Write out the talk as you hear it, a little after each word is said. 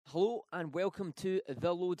Hello and welcome to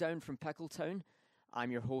The Lowdown from Pickletown.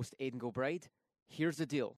 I'm your host, Aidan Gilbride. Here's the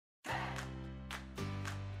deal.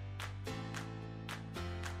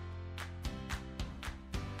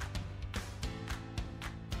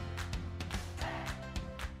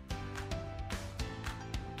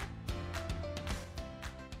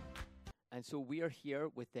 And so we are here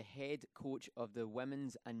with the head coach of the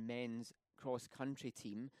women's and men's cross-country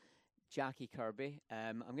team, Jackie Kirby.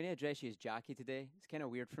 I'm going to address you as Jackie today. It's kind of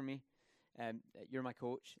weird for me. You're my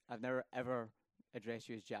coach. I've never, ever addressed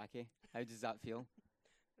you as Jackie. How does that feel?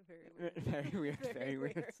 Very weird. Very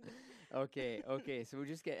weird, very weird. Okay, so we'll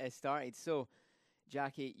just get started. So,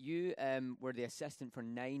 Jackie, you were the assistant for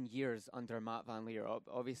 9 years under Matt Van Leer.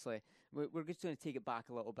 Obviously, we're just going to take it back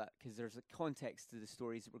a little bit because there's a context to the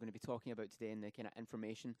stories that we're going to be talking about today and the kind of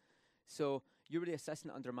information. So, you were the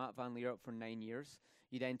assistant under Matt Van Leer for 9 years.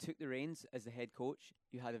 You then took the reins as the head coach.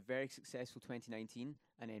 You had a very successful 2019,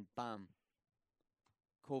 and then bam,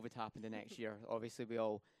 COVID happened the next year. Obviously, we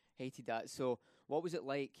all hated that. So, what was it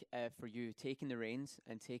like for you taking the reins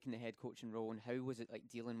and taking the head coaching role, and how was it like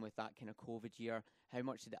dealing with that kind of COVID year? How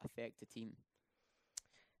much did it affect the team?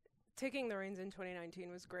 Taking the reins in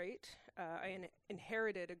 2019 was great. I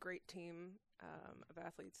inherited a great team of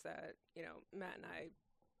athletes that, Matt and I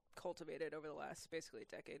cultivated over the last basically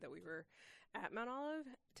decade that we were at Mount Olive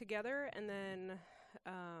together. And then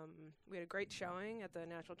we had a great showing at the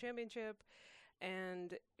national championship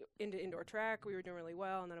and into indoor track. We were doing really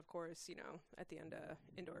well. And then, of course, at the end of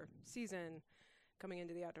indoor season, coming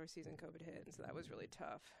into the outdoor season, COVID hit. And so that was really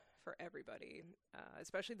tough for everybody,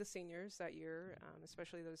 especially the seniors that year,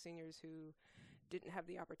 especially those seniors who didn't have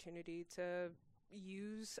the opportunity to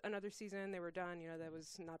use another season. They were done. That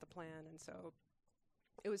was not the plan. And so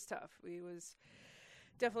it was tough. We was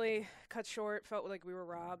definitely cut short, felt like we were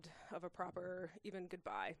robbed of a proper even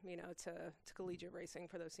goodbye, to collegiate racing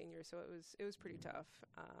for those seniors. So it was pretty tough.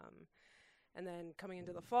 And then coming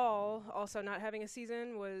into the fall, also not having a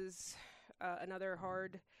season was another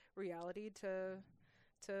hard reality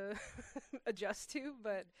to adjust to,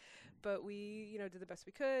 but we did the best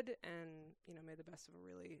we could and made the best of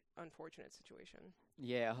a really unfortunate situation.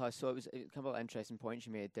 Yeah, so it was a couple of interesting points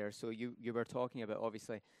you made there. So you were talking about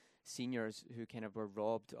obviously seniors who kind of were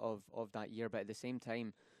robbed of that year, but at the same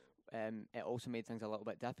time, it also made things a little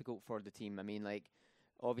bit difficult for the team. I mean, like,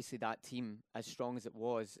 obviously that team, as strong as it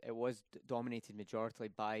was dominated majority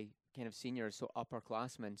by kind of seniors, so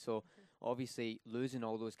upperclassmen. So obviously losing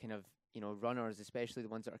all those kind of runners, especially the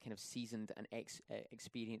ones that are kind of seasoned and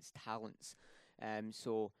experienced talents.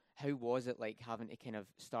 So how was it like having to kind of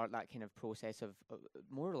start that kind of process of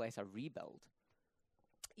more or less a rebuild?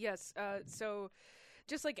 Yes. So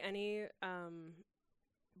just like any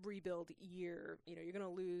rebuild year, you're going to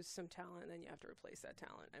lose some talent and then you have to replace that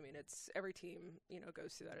talent. I mean, it's every team,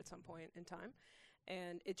 goes through that at some point in time.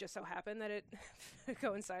 And it just so happened that it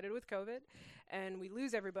coincided with COVID, and we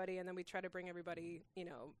lose everybody, and then we try to bring everybody,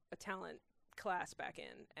 a talent class back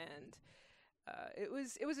in. And it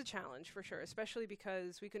was a challenge for sure, especially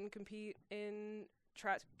because we couldn't compete in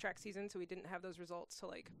track season, so we didn't have those results to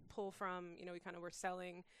like pull from. We kind of were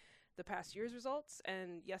selling the past year's results,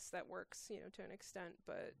 and yes, that works, to an extent,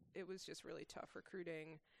 but it was just really tough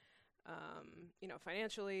recruiting.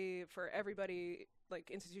 Financially for everybody,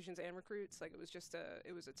 like institutions and recruits, like it was just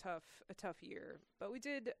a tough year. But we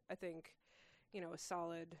did, I think, a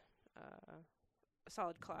solid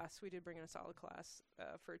class. We did bring in a solid class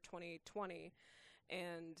for 2020,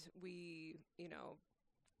 and we,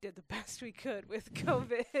 did the best we could with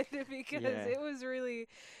COVID because it was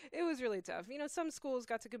really tough. Some schools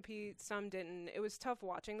got to compete, some didn't. It was tough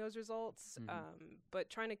watching those results, but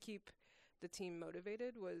trying to keep the team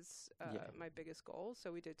motivated was my biggest goal.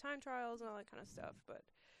 So we did time trials and all that kind of stuff. But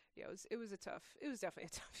yeah, it was definitely a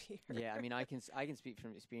tough year. Yeah, I mean, I can speak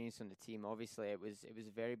from experience on the team. Obviously, it was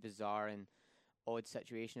a very bizarre and odd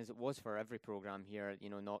situation, as it was for every program here.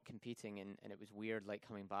 Not competing, and it was weird, like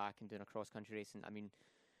coming back and doing a cross country race. And I mean,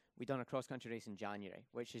 we done a cross country race in January,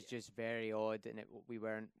 which is just very odd. And we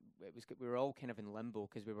were all kind of in limbo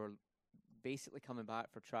because we were basically coming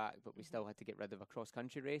back for track, but we still had to get rid of a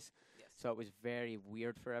cross-country race. Yes. So it was very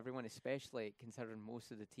weird for everyone, especially considering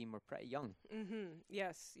most of the team were pretty young.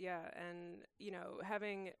 Yes, yeah. And,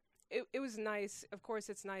 having... It was nice. Of course,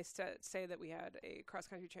 it's nice to say that we had a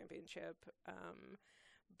cross-country championship,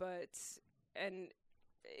 but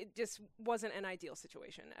it just wasn't an ideal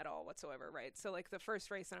situation at all whatsoever, right? So, like, the first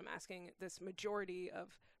race that I'm asking this majority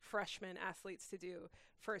of freshman athletes to do,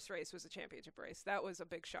 first race was a championship race. That was a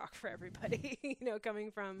big shock for everybody,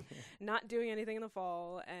 coming from not doing anything in the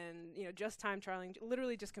fall and, just time trialing,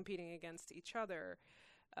 literally just competing against each other.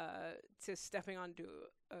 to stepping onto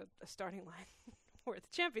a starting line where the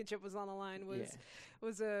championship was on the line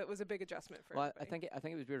was a big adjustment for everybody. I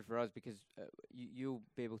think it was weird for us because you'll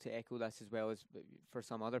be able to echo this as well as for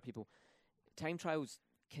some other people. Time trials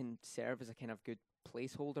can serve as a kind of good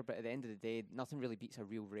placeholder, but at the end of the day, nothing really beats a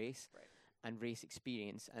real race and race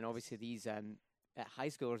experience. And obviously, these high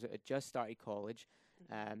schoolers that had just started college,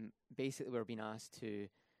 basically were being asked to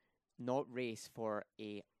not race for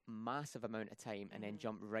a massive amount of time and then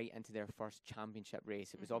jump right into their first championship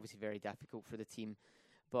race. It was obviously very difficult for the team,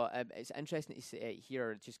 but it's interesting to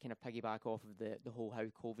hear, just kind of piggyback off of the whole how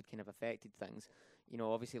COVID kind of affected things. You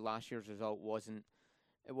know, obviously last year's result wasn't.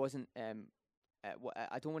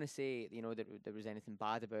 I don't want to say, you know, that there was anything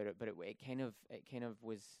bad about it, but it kind of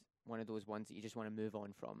was one of those ones that you just want to move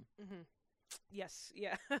on from. Yes,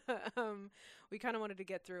 yeah. We kind of wanted to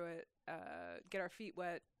get through it, get our feet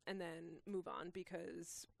wet, and then move on,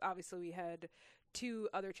 because obviously we had 2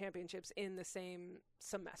 other championships in the same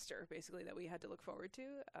semester, basically, that we had to look forward to.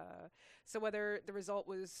 So whether the result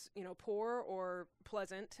was, you know, poor or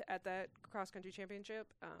pleasant at that cross-country championship,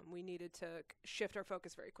 we needed to shift our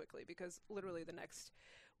focus very quickly, because literally the next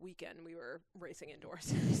weekend we were racing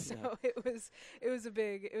indoors. So it was a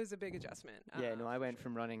big adjustment. I went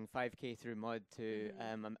from running 5K through mud to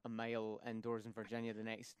a mile indoors in Virginia the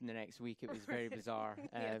next week. It was very bizarre,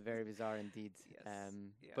 very bizarre indeed. Yes.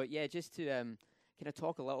 But yeah, just to kind of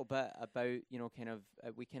talk a little bit about, you know, kind of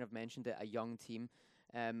we kind of mentioned it, a young team.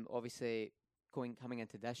 Obviously coming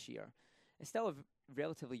into this year, it's still a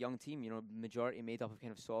relatively young team, you know, majority made up of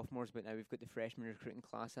kind of sophomores, but now we've got the freshman recruiting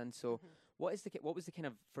class in. So what was the kind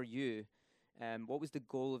of, for you, what was the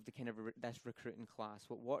goal of the kind of this recruiting class?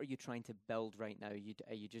 What are you trying to build right now?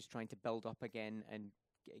 Are you just trying to build up again and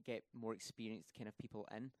get more experienced kind of people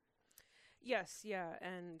in? Yes, yeah,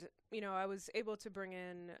 and you know, I was able to bring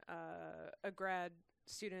in a grad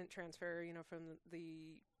student transfer, you know, from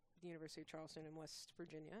the University of Charleston in West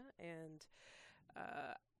Virginia, and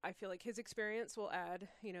I feel like his experience will add,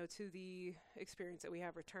 you know, to the experience that we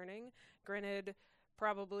have returning. Granted,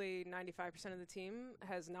 probably 95% of the team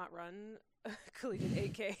has not run a collegiate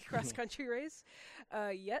 8K cross-country race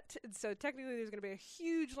yet. So technically there's going to be a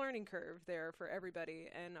huge learning curve there for everybody.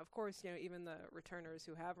 And of course, you know, even the returners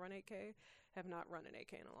who have run 8K have not run an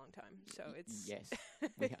 8K in a long time. So it's... Yes,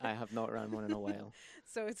 I have not run one in a while.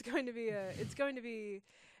 So it's going to be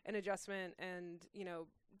an adjustment, and, you know,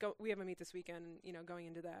 we have a meet this weekend. You know, going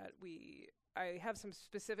into that, I have some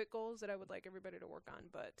specific goals that I would like everybody to work on,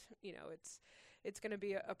 but you know, it's going to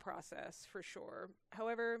be a process for sure.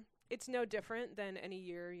 However, it's no different than any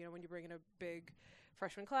year. You know, when you bring in a big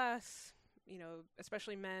freshman class, you know,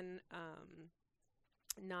 especially men,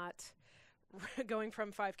 not going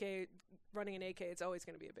from 5K running an 8K, it's always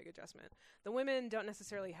going to be a big adjustment. The women don't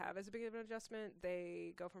necessarily have as big of an adjustment.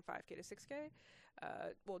 They go from 5K to 6K.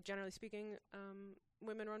 Well, generally speaking,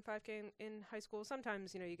 women run 5K in high school.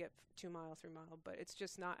 Sometimes, you know, you get 2 mile, 3 mile, but it's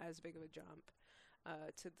just not as big of a jump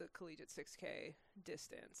to the collegiate 6K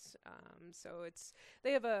distance. So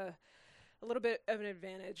they have a little bit of an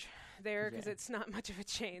advantage there, because it's not much of a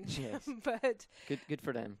change. Yes. But good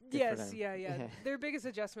for them. Good for them. Yeah. Their biggest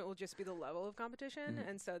adjustment will just be the level of competition,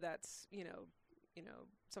 and so that's, you know,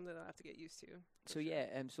 something they'll have to get used to. So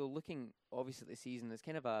sure. So looking obviously at the season, there's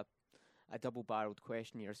kind of a double-barreled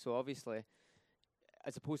question here. So obviously,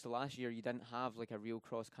 as opposed to last year, you didn't have like a real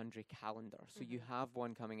cross-country calendar. So you have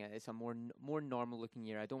one coming in. It's a more normal-looking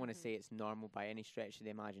year. I don't want to say it's normal by any stretch of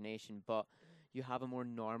the imagination, but you have a more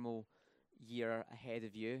normal year ahead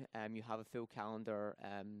of you. You have a full calendar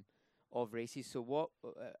of races. So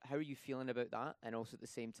how are you feeling about that? And also at the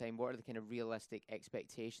same time, what are the kind of realistic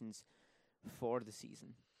expectations for the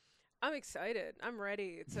season? I'm excited. I'm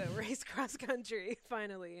ready to race cross country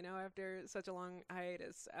finally, you know, after such a long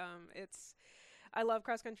hiatus. I love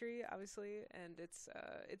cross country, obviously, and it's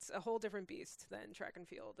a whole different beast than track and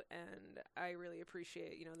field, and I really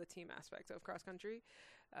appreciate, you know, the team aspect of cross country.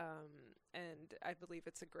 And I believe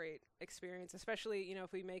it's a great experience, especially, you know,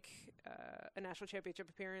 if we make a national championship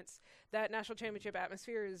appearance. That national championship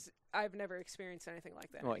atmosphere I've never experienced anything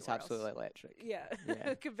like that. Oh, it's absolutely electric. Yeah.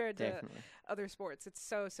 Compared to other sports. It's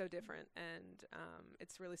so different. And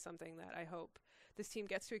it's really something that I hope this team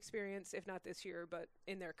gets to experience, if not this year, but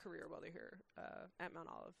in their career while they're here at Mount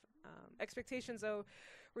Olive. Expectations, though,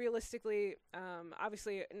 realistically,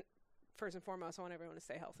 obviously, first and foremost, I want everyone to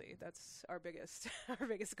stay healthy. That's our biggest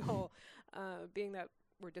goal, being that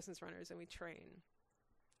we're distance runners and we train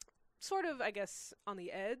sort of, I guess, on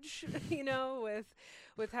the edge, you know,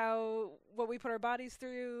 with what we put our bodies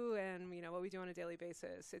through and, you know, what we do on a daily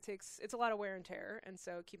basis. It's a lot of wear and tear, and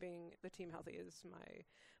so keeping the team healthy is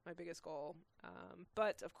my biggest goal.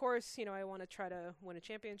 But of course, I want to try to win a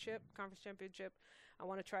championship, conference championship. I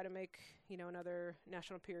want to try to make, another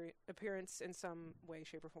national appearance in some way,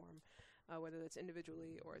 shape, or form, whether that's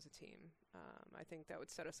individually or as a team. I think that would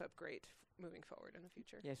set us up great moving forward in the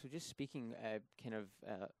future. Yeah, so just speaking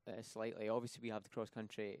slightly, obviously we have the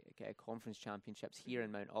cross-country conference championships here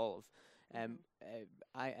in Mount Olive.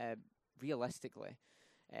 Realistically,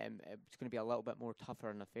 it's going to be a little bit more tougher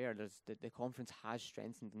an affair. The conference has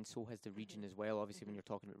strengthened, and so has the region as well, obviously, when you're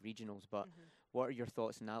talking about regionals. But what are your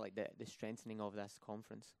thoughts on that, like the strengthening of this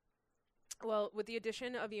conference? Well, with the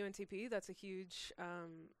addition of UNTP, that's a huge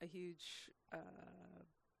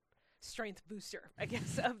strength booster, I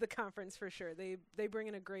guess, of the conference for sure. They bring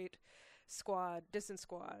in a great distance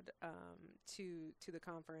squad to the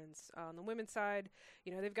conference. On the women's side,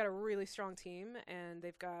 they've got a really strong team, and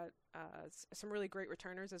they've got some really great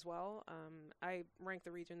returners as well. I rank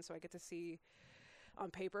the region, so I get to see on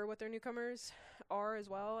paper what their newcomers are as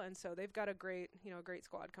well, and so they've got a great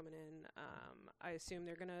squad coming in. I assume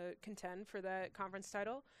they're going to contend for that conference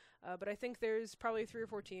title, but I think there's probably 3 or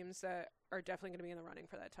 4 teams that are definitely going to be in the running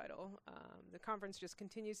for that title. The conference just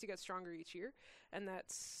continues to get stronger each year, and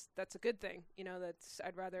that's a good thing.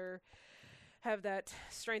 I'd rather have that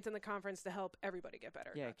strength in the conference to help everybody get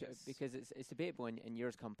better. Yeah, because it's debatable in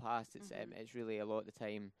years come past. It's really a lot of the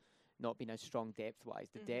time not been as strong depth-wise.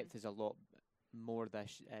 The depth is a lot more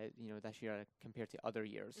this year compared to other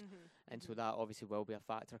years, and so that obviously will be a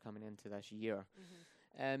factor coming into this year.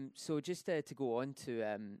 So just to go on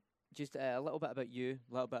to just a little bit about you,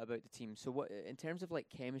 a little bit about the team. So what, in terms of like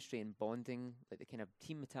chemistry and bonding, like the kind of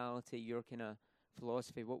team mentality, your kind of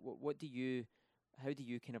philosophy, how do you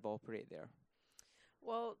kind of operate there?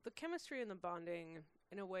 Well, the chemistry and the bonding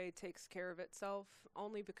in a way takes care of itself,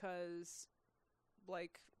 only because,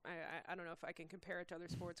 like, I don't know if I can compare it to other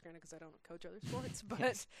sports, granted, because I don't coach other sports,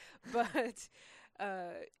 but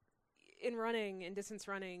in distance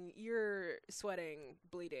running, you're sweating,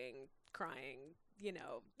 bleeding, crying,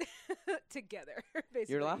 together.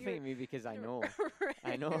 Basically, you're laughing at me because I know. Right,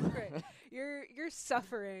 I know. Right. You're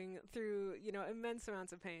suffering through immense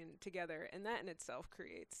amounts of pain together, and that in itself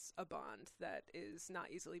creates a bond that is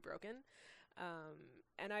not easily broken.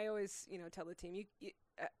 And I always tell the team,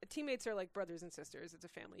 teammates are like brothers and sisters. It's a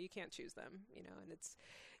family. You can't choose them, and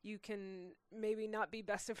you can maybe not be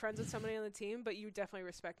best of friends with somebody on the team, but you definitely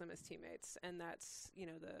respect them as teammates, and that's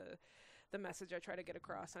the message I try to get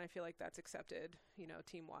across, and I feel like that's accepted,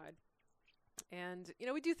 team-wide. And,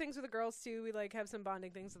 we do things with the girls, too. We, have some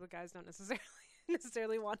bonding things that the guys don't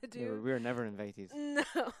necessarily want to do. Yeah, we were never invited.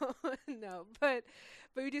 No. But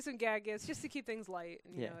we do some gag gifts just to keep things light.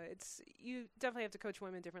 And, you definitely have to coach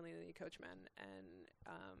women differently than you coach men.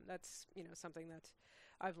 And that's, something that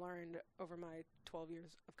I've learned over my 12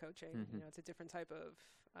 years of coaching. It's a different type of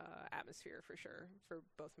atmosphere, for sure, for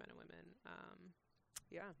both men and women.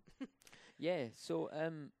 Yeah. Yeah, so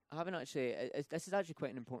I haven't actually, this is actually quite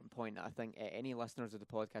an important point. I think any listeners of the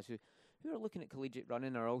podcast who are looking at collegiate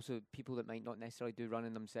running, or also people that might not necessarily do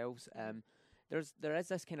running themselves, there is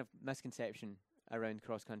this kind of misconception around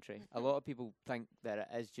cross country. A lot of people think that it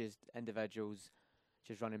is just individuals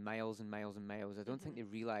just running miles and miles and miles. I don't think they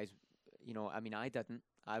realise, I didn't.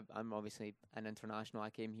 I'm obviously an international. I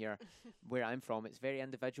came here where I'm from. It's very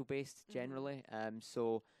individual based generally.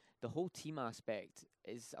 So the whole team aspect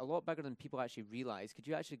is a lot bigger than people actually realise. Could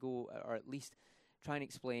you actually go, or at least try and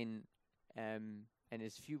explain in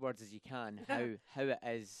as few words as you can how it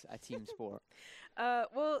is a team sport?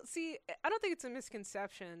 Well, see, I don't think it's a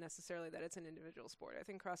misconception necessarily that it's an individual sport. I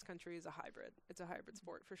think cross country is a hybrid. It's a hybrid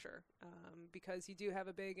sport for sure, because you do have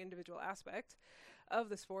a big individual aspect of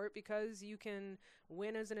the sport, because you can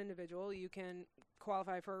win as an individual, you can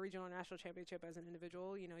qualify for a regional or national championship as an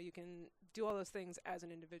individual, you can do all those things as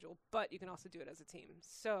an individual, but you can also do it as a team.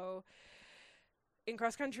 So in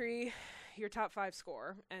cross country, your top 5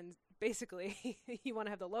 score, and basically you want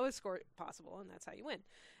to have the lowest score possible, and that's how you win.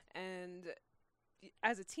 And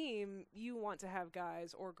as a team, you want to have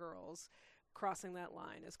guys or girls crossing that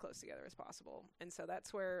line as close together as possible. And so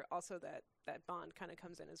that's where also that bond kind of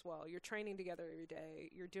comes in as well. You're training together every day.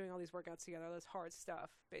 You're doing all these workouts together, all this hard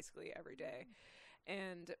stuff basically every day.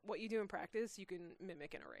 And what you do in practice, you can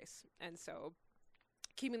mimic in a race. And so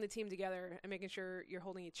keeping the team together and making sure you're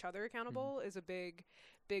holding each other accountable is a big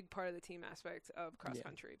part of the team aspect of cross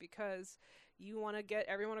country, because you want to get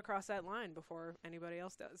everyone across that line before anybody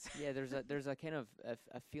else does. Yeah, there's a kind of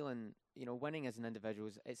a feeling, winning as an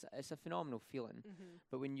individual it's a phenomenal feeling.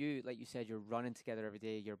 But when you, like you said, you're running together every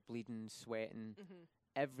day, you're bleeding, sweating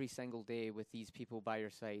every single day with these people by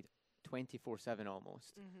your side, 24/7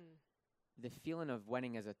 almost. The feeling of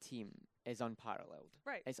winning as a team is unparalleled.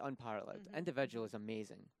 Right. It's unparalleled. Mhm, Individual mhm. is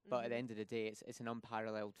amazing, but at the Mhm. end of the day, it's an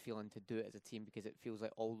unparalleled feeling to do it as a team because it feels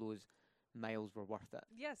like all those miles were worth it.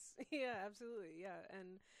 Yes. Yeah, absolutely. Yeah.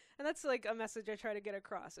 And that's like a message I try to get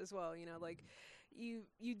across as well, you know, like you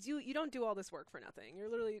don't do all this work for nothing. You're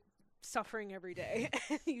literally suffering every day.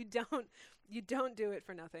 You don't do it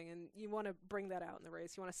for nothing, and you want to bring that out in the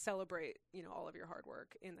race. You want to celebrate, you know, all of your hard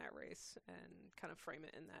work in that race and kind of frame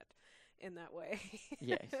it in that way.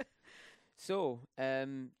 Yes. So,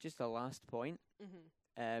 just a last point.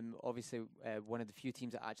 Mhm. Obviously, one of the few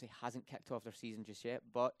teams that actually hasn't kicked off their season just yet,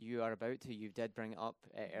 but you are about to. You did bring it up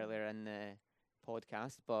earlier in the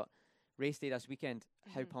podcast, but race day this weekend.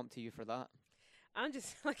 How Mhm. pumped are you for that? I'm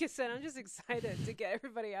just like I said, I'm just excited to get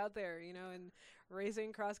everybody out there, you know, and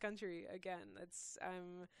racing cross country again.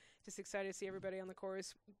 I'm just excited to see everybody on the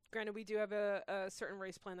course. Granted, we do have a certain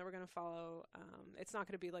race plan that we're going to follow. It's not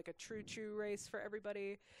going to be like a true race for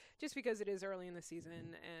everybody, just because it is early in the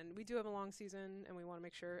season, and we do have a long season, and we want to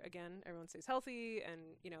make sure again everyone stays healthy, and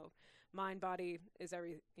you know, mind, body is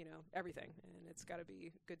everything, and it's got to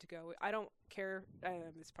be good to go. I don't care.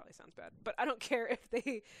 This probably sounds bad, but I don't care if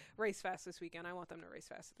they race fast this weekend. I want them to race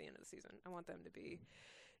fast at the end of the season. I want them to be,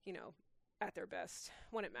 you know, at their best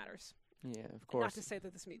when it matters. Yeah, of course. Not to say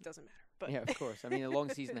that this meet doesn't matter, but yeah, of course. I mean, a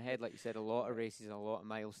long season ahead, like you said, a lot of races and a lot of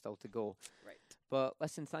miles still to go. right. But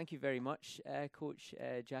listen, thank you very much, Coach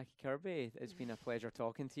Jackie Kirby. It's been a pleasure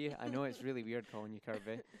talking to you. I know it's really weird calling you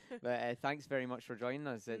Kirby, but thanks very much for joining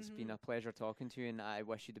us. It's been a pleasure talking to you, and I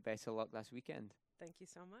wish you the best of luck this weekend. Thank you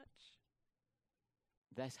so much.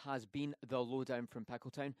 This has been the Lowdown from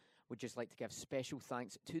Pickletown. We'd just like to give special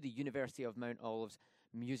thanks to the University of Mount Olive's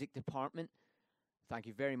music department. Thank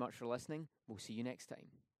you very much for listening. We'll see you next time.